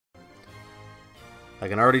I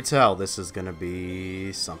can already tell this is gonna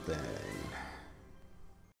be something.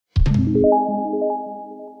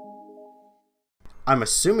 I'm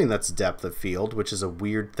assuming that's depth of field, which is a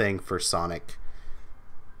weird thing for Sonic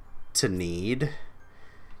to need.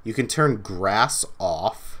 You can turn grass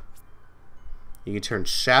off. You can turn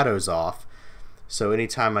shadows off. So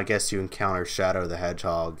anytime I guess you encounter Shadow the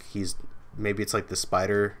Hedgehog, maybe it's like the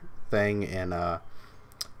spider thing in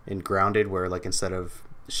Grounded, where like instead of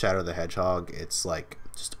Shadow the Hedgehog, it's like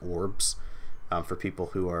just orbs for people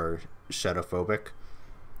who are shadowphobic.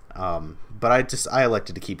 But I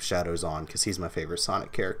elected to keep Shadows on because he's my favorite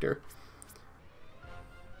Sonic character.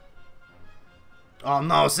 Oh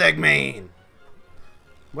no, Segman!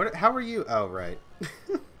 What? How are you? Oh right.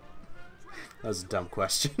 That was a dumb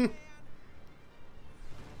question.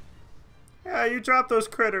 Yeah, you dropped those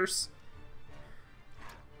critters.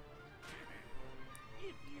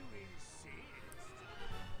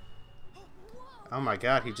 Oh my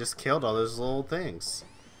god, he just killed all those little things.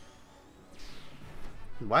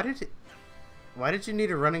 Why did you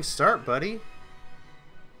need a running start, buddy?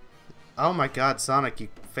 Oh my god, Sonic, you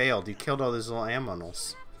failed. You killed all those little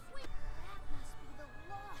animals.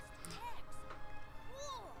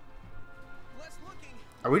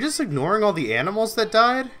 Are we just ignoring all the animals that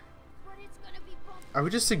died? Are we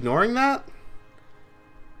just ignoring that?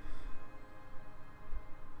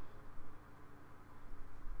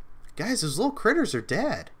 Guys, those little critters are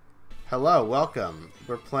dead. Hello, welcome.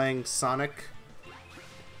 We're playing Sonic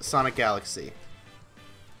Galaxy.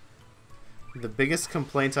 The biggest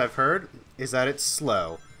complaint I've heard is that it's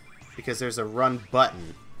slow because there's a run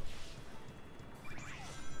button.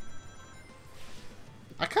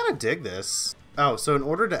 I kind of dig this. Oh, so in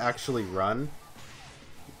order to actually run,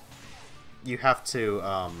 you have to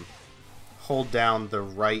hold down the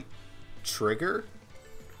right trigger.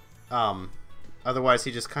 Otherwise,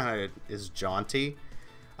 he just kind of is jaunty.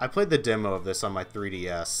 I played the demo of this on my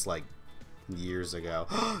 3DS like years ago.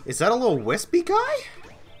 Is that a little wispy guy?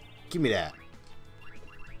 Give me that.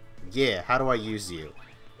 Yeah, how do I use you?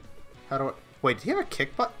 How do I... Wait, do you have a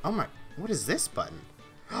kick button? Oh my... What is this button?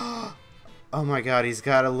 Oh my god, he's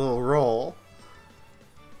got a little roll.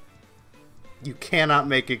 You cannot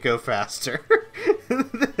make it go faster.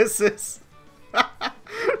 This is...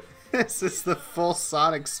 This is the full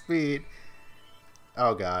Sonic speed.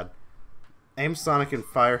 Oh god. Aim Sonic and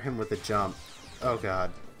fire him with a jump. Oh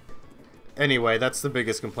god. Anyway, that's the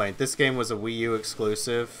biggest complaint. This game was a Wii U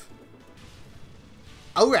exclusive.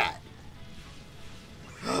 Alright!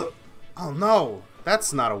 Oh no!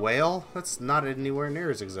 That's not a whale. That's not anywhere near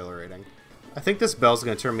as exhilarating. I think this bell's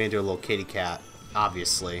gonna turn me into a little kitty cat.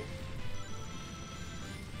 Obviously.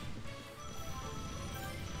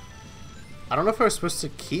 I don't know if I was supposed to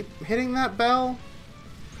keep hitting that bell.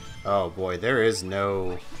 Oh boy, there is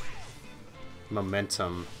no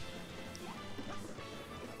momentum.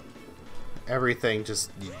 Everything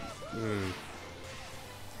just...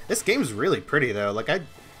 This game's really pretty though. Like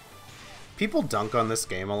people dunk on this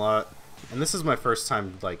game a lot, and this is my first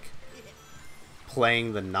time like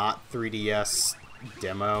playing the not 3DS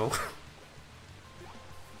demo.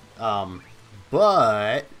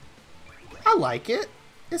 But I like it.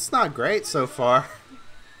 It's not great so far.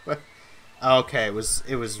 But okay, it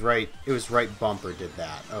was right bumper did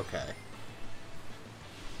that. Okay.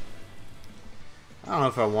 I don't know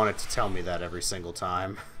if I want it to tell me that every single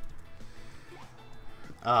time.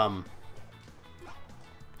 Oh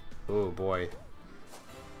boy.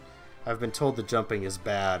 I've been told the jumping is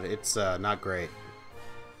bad. It's not great.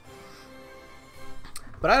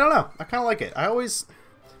 But I don't know. I kind of like it.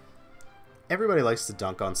 Everybody likes to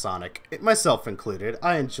dunk on Sonic, myself included.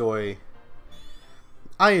 I enjoy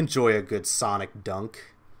a good Sonic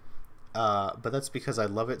dunk. But that's because I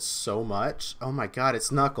love it so much. Oh my god,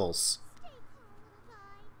 it's Knuckles.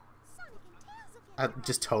 I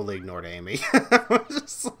just totally ignored Amy. I was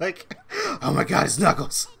just like, oh my god, it's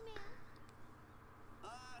Knuckles.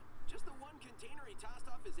 Just the one container he tossed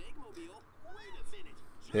off his eggmobile. Wait a minute.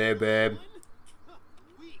 Hey, babe.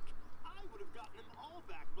 Weak. I would have gotten them all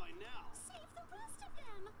back by now. Save the rest of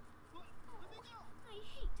them. I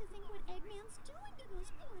hate to think what Eggman's doing to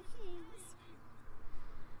those poor things.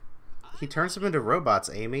 He turns them into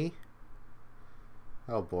robots, Amy.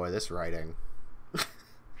 Oh boy, this writing.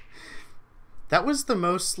 That was the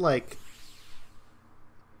most, like,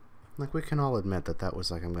 we can all admit that was,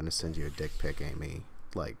 like, I'm gonna send you a dick pic, Amy,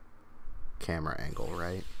 like, camera angle,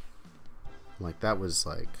 right? Like, that was,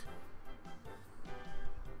 like,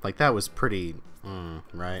 that was pretty,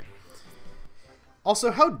 right?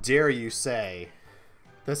 Also, how dare you say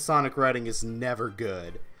that Sonic writing is never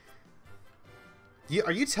good?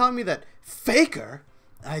 Are you telling me that Faker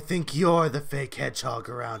I think you're the fake hedgehog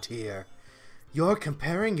around here. You're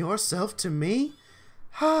comparing yourself to me?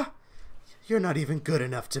 Ha! You're not even good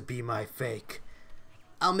enough to be my fake.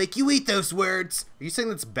 I'll make you eat those words! Are you saying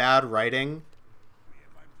that's bad writing?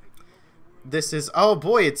 This is... Oh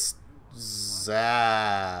boy, it's... Zaz.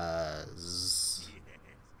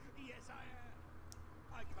 Yes, I am.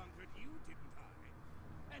 I conquered you, didn't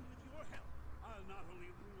I? And with your help, I'll not only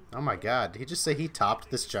rule... Oh my god, did he just say he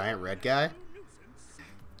topped this giant red guy?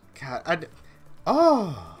 God,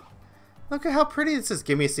 oh! Look at how pretty this is.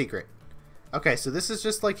 Give me a secret. Okay, so this is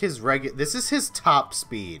just like his this is his top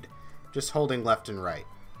speed. Just holding left and right.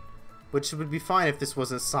 Which would be fine if this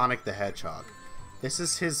wasn't Sonic the Hedgehog. This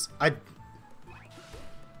is his... I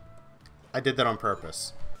did that on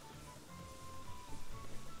purpose.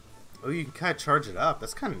 Oh, you can kind of charge it up.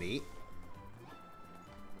 That's kind of neat.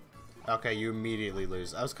 Okay, you immediately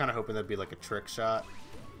lose. I was kind of hoping that'd be like a trick shot.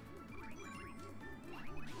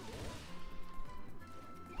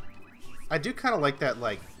 I do kind of like that,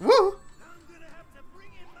 like, woo!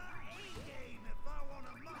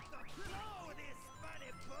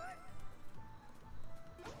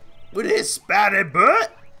 With his spatty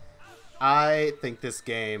butt! I think this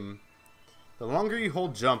game, the longer you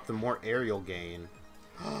hold jump, the more aerial gain.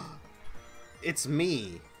 It's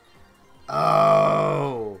me.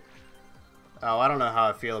 Oh. Oh, I don't know how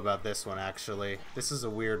I feel about this one, actually. This is a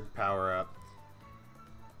weird power-up.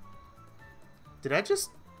 Did I just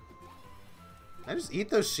eat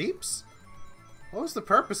those sheeps? What was the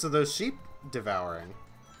purpose of those sheep devouring?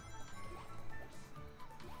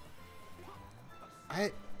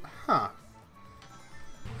 Huh.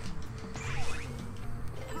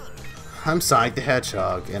 I'm Sonic the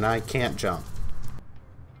Hedgehog, and I can't jump.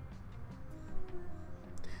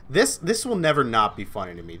 This will never not be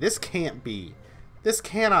funny to me. This cannot be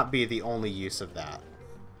the only use of that.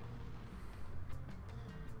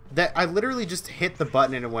 That I literally just hit the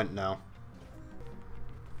button and it went no.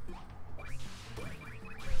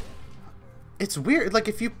 It's weird. Like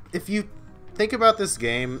if you think about this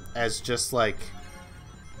game as just like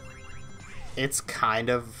it's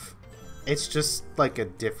just like a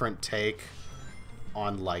different take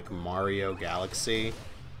on like Mario Galaxy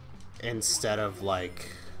instead of like,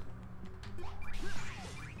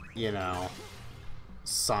 you know,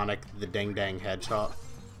 Sonic the Ding Dang Hedgehog.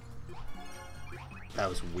 That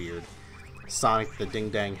was weird. Sonic the Ding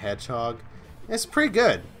Dang Hedgehog. It's pretty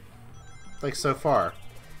good. Like so far.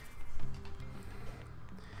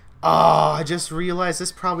 Oh, I just realized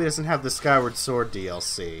this probably doesn't have the Skyward Sword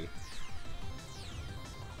DLC.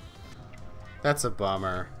 That's a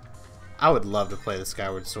bummer. I would love to play the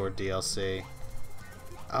Skyward Sword DLC.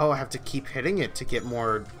 Oh, I have to keep hitting it to get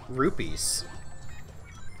more rupees.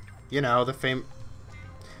 You know, the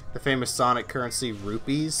famous Sonic currency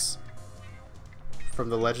rupees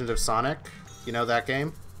from The Legend of Sonic. You know that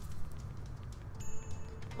game?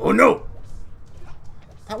 Oh no!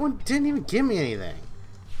 That one didn't even give me anything.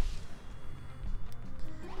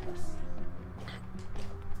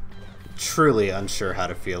 Truly unsure how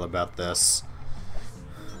to feel about this.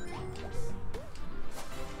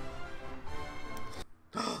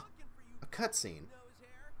 A cutscene.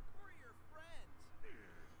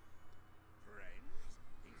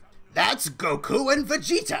 That's Goku and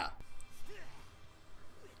Vegeta.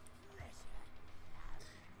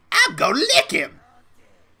 I'm gonna lick him.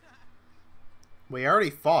 We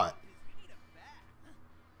already fought.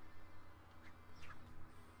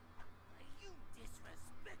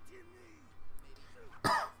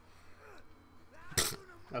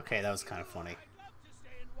 Okay, that was kind of funny.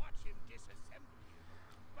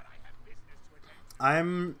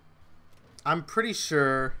 I'm pretty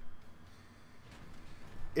sure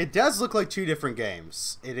it does look like two different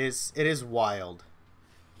games. It is wild.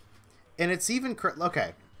 And it's even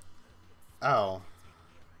okay. Oh.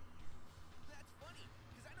 That's funny,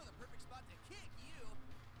 because I know the perfect spot to kick you.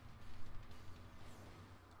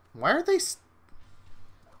 Why are they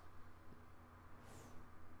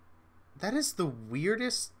That is the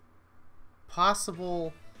weirdest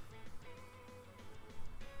possible...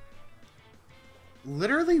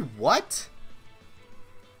 Literally what?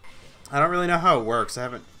 I don't really know how it works.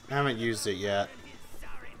 I haven't used it yet.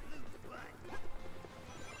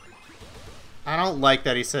 I don't like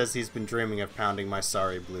that he says he's been dreaming of pounding my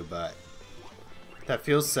sorry blue butt. That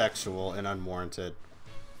feels sexual and unwarranted.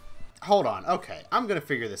 Hold on. Okay, I'm gonna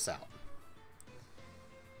figure this out.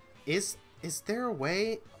 Is there a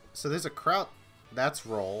way? So there's a crouch. That's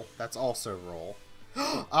roll. That's also roll.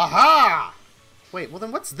 Aha! Wait, well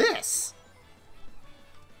then what's this?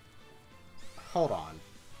 Hold on.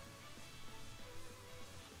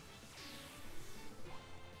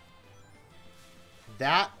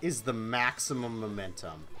 That is the maximum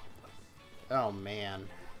momentum. Oh, man.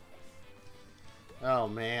 Oh,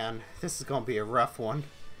 man. This is gonna be a rough one.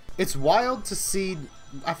 It's wild to see...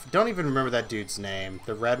 I don't even remember that dude's name.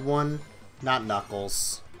 The red one? Not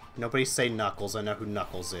Knuckles. Nobody say Knuckles. I know who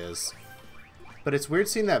Knuckles is. But it's weird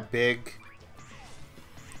seeing that big...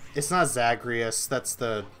 It's not Zagreus. That's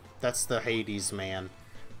the Hades man.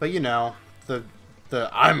 But you know, the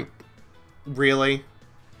I'm... Really?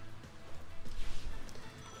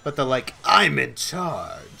 But the, like, I'm in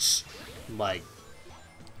charge, like,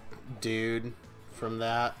 dude from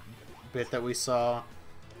that bit that we saw,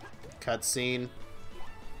 cutscene.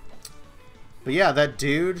 But yeah, that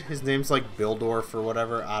dude, his name's like Bildorf or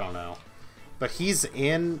whatever, I don't know. But he's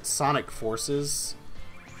in Sonic Forces.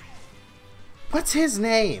 What's his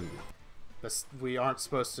name? We aren't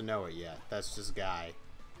supposed to know it yet. That's just Guy.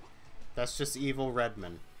 That's just Evil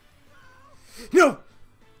Redman. No!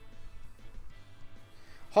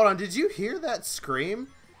 Hold on, did you hear that scream?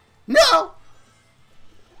 No!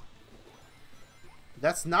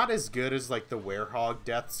 That's not as good as, like, the Werehog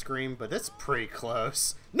death scream, but it's pretty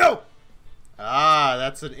close. No! Ah,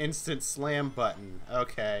 that's an instant slam button.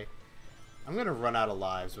 Okay. I'm gonna run out of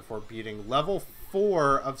lives before beating level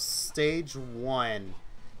 4 of stage 1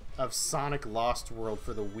 of Sonic Lost World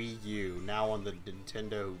for the Wii U, now on the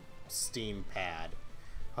Nintendo Steam pad.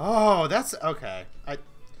 Oh, that's... okay.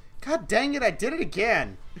 God dang it, I did it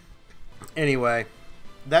again! Anyway,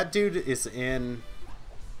 that dude is in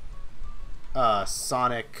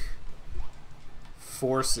Sonic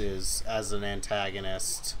Forces as an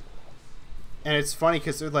antagonist. And it's funny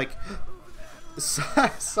because they're like...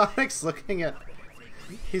 Sonic's looking at...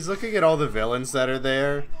 He's looking at all the villains that are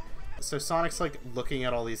there. So Sonic's like looking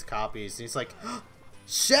at all these copies. And he's like,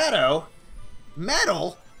 Shadow?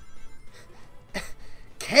 Metal?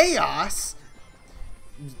 Chaos?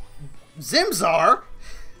 Zimzar?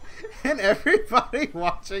 And everybody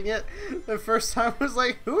watching it the first time was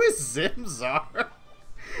like, who is Zimzar?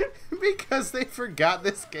 Because they forgot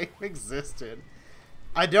this game existed.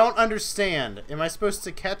 I don't understand. Am I supposed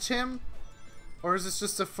to catch him? Or is this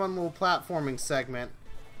just a fun little platforming segment?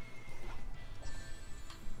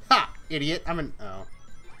 Ha! Idiot. Oh.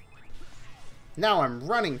 Now I'm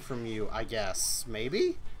running from you, I guess.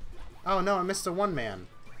 Maybe? Oh no, I missed a one-man.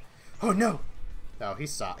 Oh no! No, he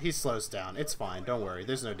slows down. It's fine. Don't worry.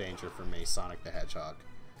 There's no danger for me, Sonic the Hedgehog.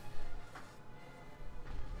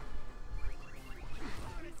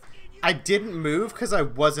 I didn't move because I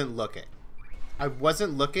wasn't looking. I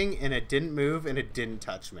wasn't looking, and it didn't move, and it didn't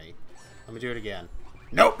touch me. Let me do it again.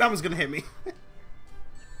 Nope, that one's gonna hit me.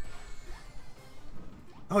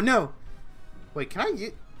 Oh no! Wait, can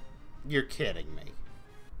I... You're kidding me.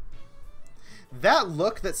 That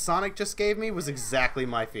look that Sonic just gave me was exactly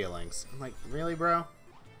my feelings. I'm like, really, bro?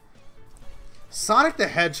 Sonic the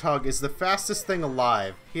Hedgehog is the fastest thing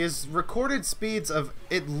alive. He has recorded speeds of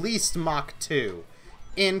at least Mach 2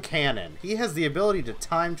 in canon. He has the ability to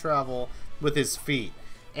time travel with his feet.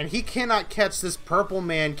 And he cannot catch this purple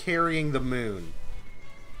man carrying the moon.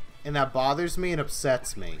 And that bothers me and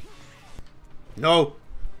upsets me. No!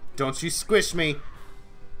 Don't you squish me!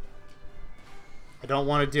 I don't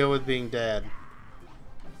want to deal with being dead.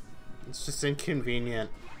 It's just inconvenient.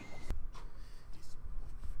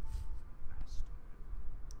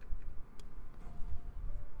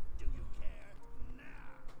 Do you care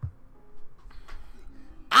now?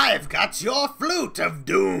 I've got your flute of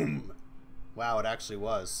doom! Wow, it actually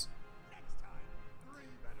was. Next time, bring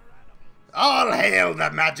better animals. All hail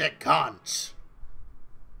the magic conch!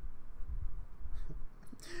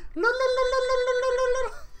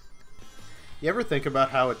 You ever think about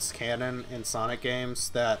how it's canon in Sonic games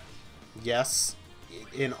that, yes,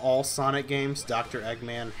 in all Sonic games, Dr.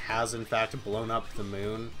 Eggman has in fact blown up the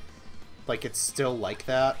moon? Like, it's still like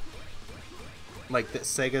that? Like, that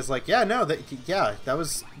Sega's like, yeah, no, that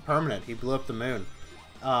was permanent. He blew up the moon.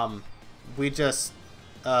 We just,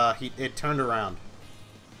 it turned around.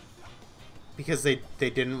 Because they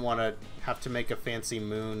didn't want to have to make a fancy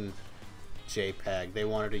moon JPEG. They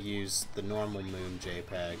wanted to use the normal moon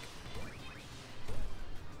JPEG.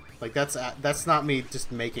 Like, that's not me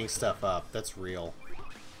just making stuff up. That's real.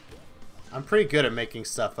 I'm pretty good at making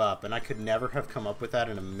stuff up, and I could never have come up with that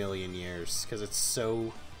in a million years, because it's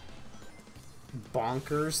so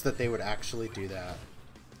bonkers that they would actually do that.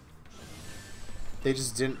 They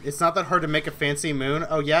just didn't... It's not that hard to make a fancy moon.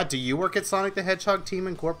 Oh yeah? Do you work at Sonic the Hedgehog Team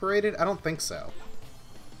Incorporated? I don't think so.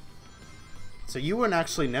 So you wouldn't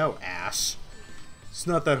actually know, Ash. It's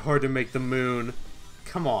not that hard to make the moon.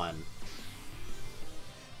 Come on.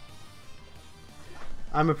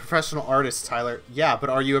 I'm a professional artist, Tyler. Yeah, but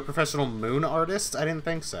are you a professional moon artist? I didn't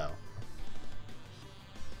think so.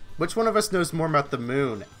 Which one of us knows more about the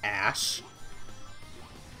moon, Ash?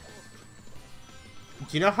 Do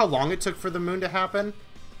you know how long it took for the moon to happen?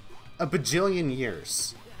 A bajillion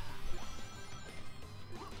years.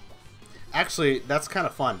 Actually, that's kind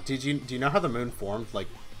of fun. Do you know how the moon formed, like,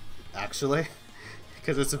 actually?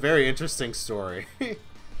 Because it's a very interesting story.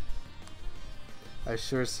 I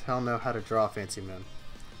sure as hell know how to draw a fancy moon.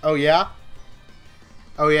 Oh yeah?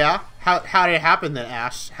 Oh yeah? How did it happen then,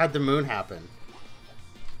 Ash? How'd the moon happen?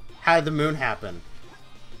 How did the moon happen?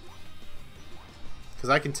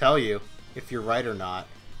 Because I can tell you if you're right or not.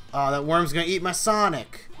 Oh, that worm's gonna eat my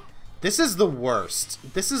Sonic! This is the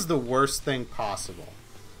worst. This is the worst thing possible.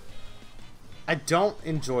 I don't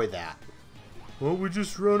enjoy that. Well, we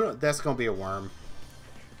just run up. That's gonna be a worm.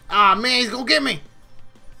 Ah, man, he's gonna get me!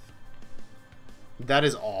 That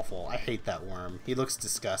is awful. I hate that worm. He looks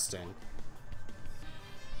disgusting.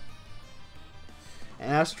 An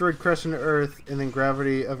asteroid crashed into Earth, and then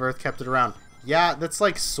gravity of Earth kept it around. Yeah, that's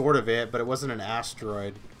like sort of it, but it wasn't an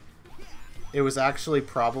asteroid. It was actually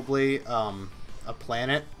probably a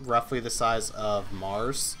planet roughly the size of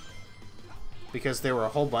Mars, because there were a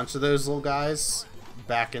whole bunch of those little guys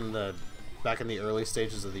back in the early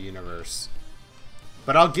stages of the universe.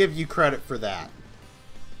 But I'll give you credit for that.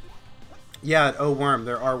 Yeah, oh worm,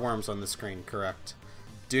 there are worms on the screen, correct.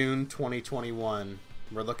 Dune 2021.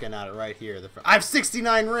 We're looking at it right here. I have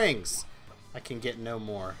 69 rings! I can get no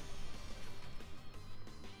more.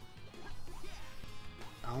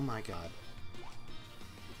 Oh my god.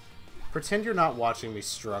 Pretend you're not watching me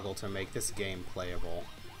struggle to make this game playable.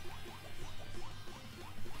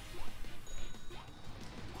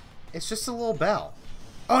 It's just a little bell.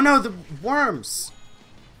 Oh no, the worms!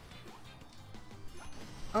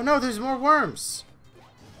 Oh no, there's more worms!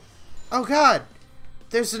 Oh god!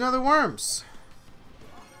 There's another worms!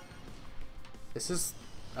 This is...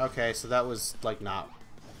 Okay, so that was, like, not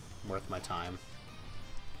worth my time.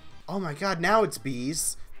 Oh my god, now it's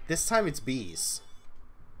bees! This time it's bees.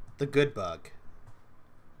 The good bug.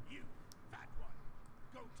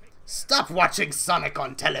 Stop watching Sonic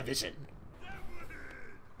on television!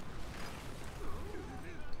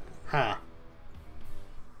 Huh.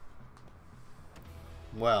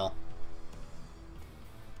 Well.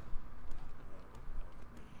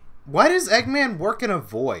 Why does Eggman work in a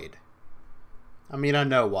void? I mean, I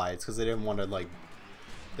know why. It's because they didn't want to, like...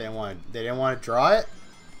 They didn't want to draw it?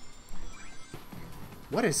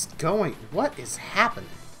 What is happening?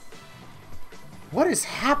 What is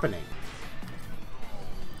happening?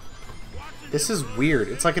 This is weird.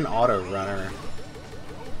 It's like an auto runner.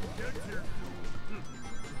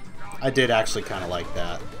 I did actually kind of like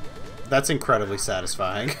that. That's incredibly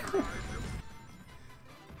satisfying.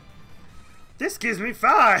 This gives me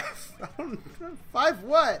 5! 5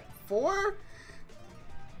 what? 4?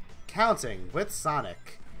 Counting with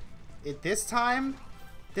Sonic. This time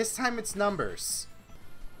it's numbers.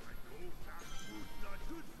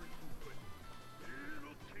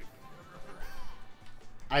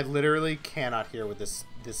 I literally cannot hear what this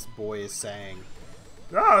boy is saying.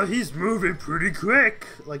 Oh, he's moving pretty quick.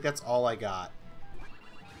 Like, that's all I got.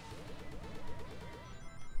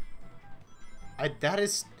 That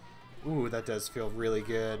is... Ooh, that does feel really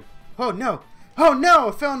good. Oh, no! Oh, no!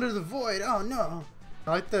 I fell into the void! Oh, no! I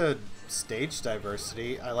like the stage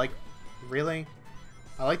diversity. I like... Really?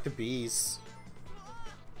 I like the bees.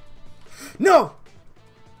 No!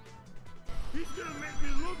 He's gonna make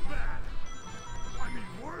me look bad. I mean,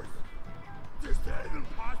 worse. Is that even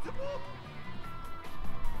possible?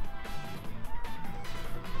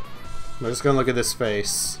 I'm just gonna look at this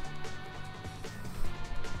face.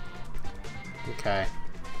 Okay.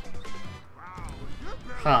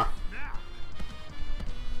 Huh.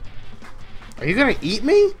 Are you gonna eat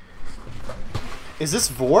me? Is this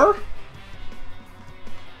Vor?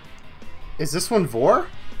 Is this one Vor?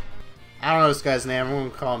 I don't know this guy's name. I'm gonna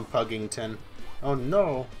call him Puggington. Oh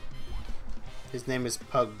no. His name is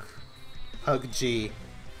Pug G.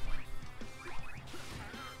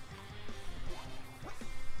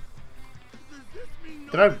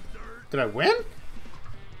 Did I win?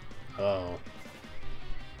 Oh.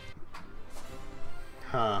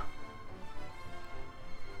 Huh.